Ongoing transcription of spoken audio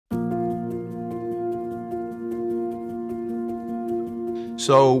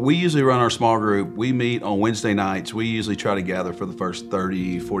So we usually run our small group. We meet on Wednesday nights. We usually try to gather for the first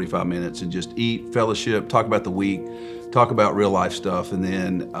 30, 45 minutes and just eat, fellowship, talk about the week, talk about real life stuff, and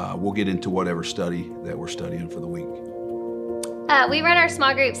then we'll get into whatever study that we're studying for the week. We run our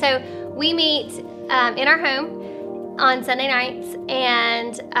small group. So we meet in our home on Sunday nights,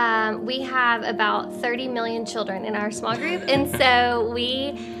 and we have about 30 million children in our small group. And so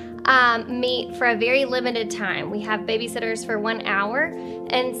we meet for a very limited time. We have babysitters for 1 hour.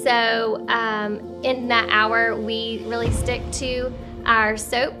 And so in that hour, we really stick to our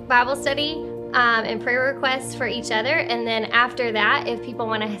SOAP Bible study and prayer requests for each other. And then after that, if people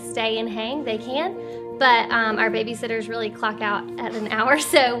want to stay and hang, they can. But our babysitters really clock out at an hour,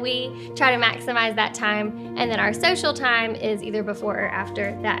 so we try to maximize that time. And then our social time is either before or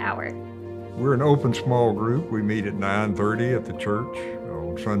after that hour. We're an open small group. We meet at 9:30 at the church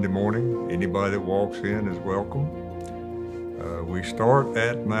on Sunday morning. Anybody that walks in is welcome. We start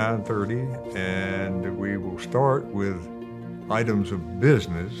at 9:30, and we will start with items of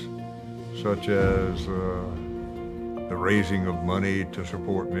business, such as the raising of money to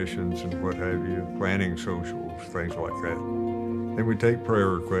support missions and what have you, planning socials, things like that. Then we take prayer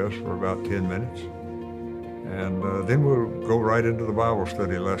requests for about 10 minutes. And then we'll go right into the Bible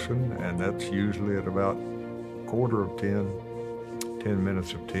study lesson, and that's usually at about 10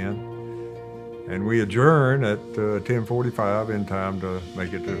 minutes of 10. And we adjourn at 10:45 in time to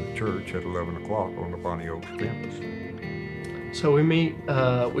make it to church at 11 o'clock on the Bonnie Oaks campus. So we meet,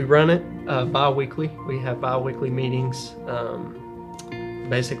 we run it bi-weekly. We have bi-weekly meetings.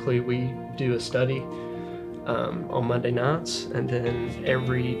 Basically, we do a study on Monday nights, and then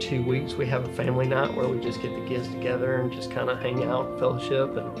every 2 weeks we have a family night where we just get the kids together and just kind of hang out,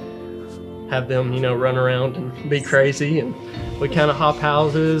 fellowship, and have them, run around and be crazy. And we kind of hop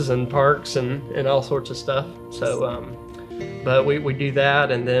houses and parks and all sorts of stuff. So, but we do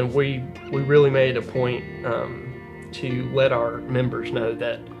that, and then we really made a point to let our members know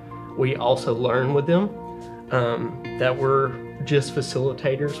that we also learn with them, that we're just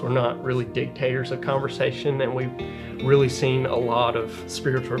facilitators. We're not really dictators of conversation, and we've really seen a lot of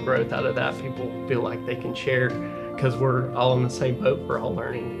spiritual growth out of that. People feel like they can share because we're all in the same boat. We're all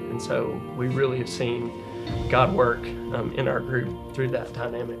learning, and so we really have seen God work in our group through that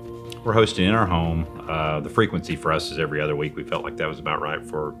dynamic. We're hosting in our home. The frequency for us is every other week. We felt like that was about right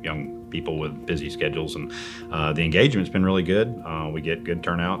for young people with busy schedules, and the engagement's been really good. We get good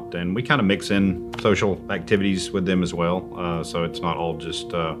turnout, and we kind of mix in social activities with them as well. So it's not all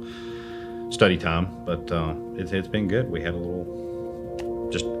just study time, but it's been good. We had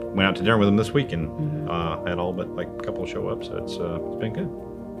just went out to dinner with them this week, and had all but like a couple show up, so it's been good.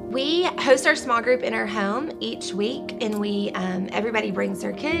 We host our small group in our home each week, and we everybody brings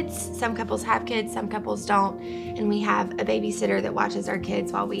their kids. Some couples have kids, some couples don't, and we have a babysitter that watches our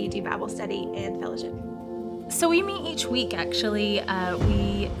kids while we do Bible study and fellowship. So we meet each week, actually.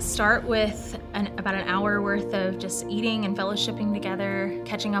 We start with about an hour worth of just eating and fellowshipping together,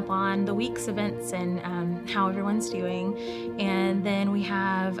 catching up on the week's events and how everyone's doing. And then we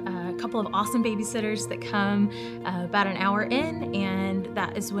have a couple of awesome babysitters that come about an hour in, and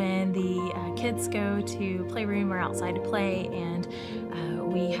that is when the kids go to playroom or outside to play, and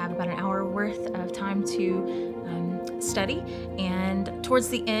we have about an hour worth of time to study. And towards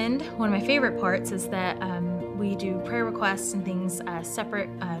the end, one of my favorite parts is that we do prayer requests and things separate,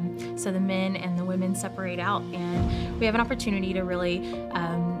 so the men and the women separate out, and we have an opportunity to really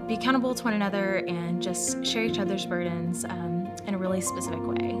be accountable to one another and just share each other's burdens in a really specific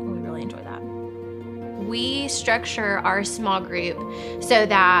way, and we really enjoy that. We structure our small group so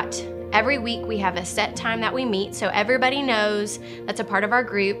that every week we have a set time that we meet, so everybody knows that's a part of our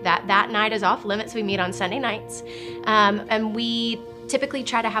group, that night is off limits. We meet on Sunday nights, and we typically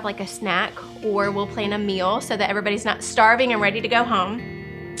try to have like a snack, or we'll plan a meal so that everybody's not starving and ready to go home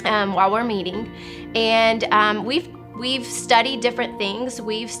while we're meeting. And we've studied different things.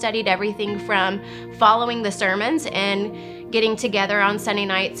 We've studied everything from following the sermons and getting together on Sunday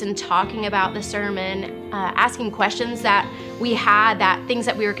nights and talking about the sermon, asking questions that we had, things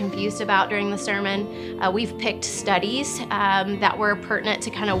that we were confused about during the sermon. We've picked studies that were pertinent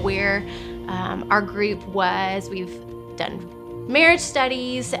to kind of where our group was. We've done marriage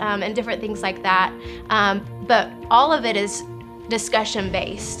studies and different things like that. But all of it is discussion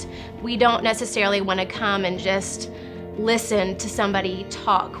based. We don't necessarily want to come and just listen to somebody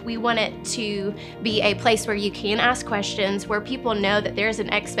talk. We want it to be a place where you can ask questions, where people know that there's an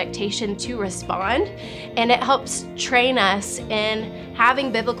expectation to respond, and it helps train us in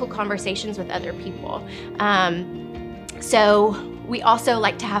having biblical conversations with other people. So we also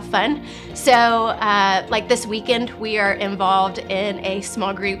like to have fun. So like this weekend, we are involved in a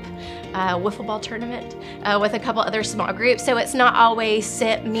small group wiffle ball tournament with a couple other small groups. So it's not always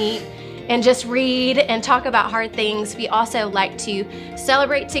sit, meet, and just read and talk about hard things. We also like to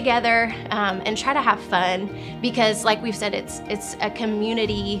celebrate together and try to have fun, because like we've said, it's a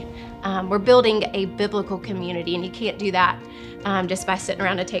community. We're building a biblical community, and you can't do that just by sitting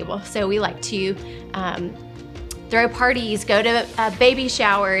around a table. So we like to throw parties, go to baby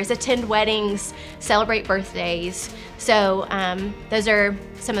showers, attend weddings, celebrate birthdays. So those are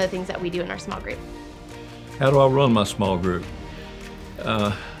some of the things that we do in our small group. How do I run my small group?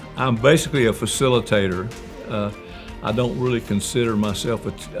 I'm basically a facilitator. I don't really consider myself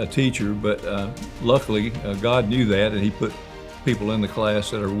a teacher, but luckily God knew that, and He put people in the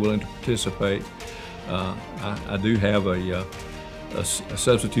class that are willing to participate. I do have a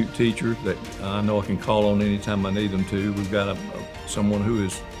substitute teacher that I know I can call on anytime I need them to. We've got someone who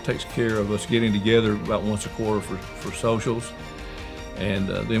takes care of us getting together about once a quarter for socials, and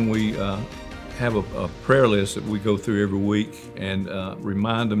then we have a prayer list that we go through every week and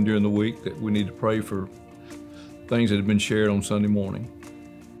remind them during the week that we need to pray for things that have been shared on Sunday morning.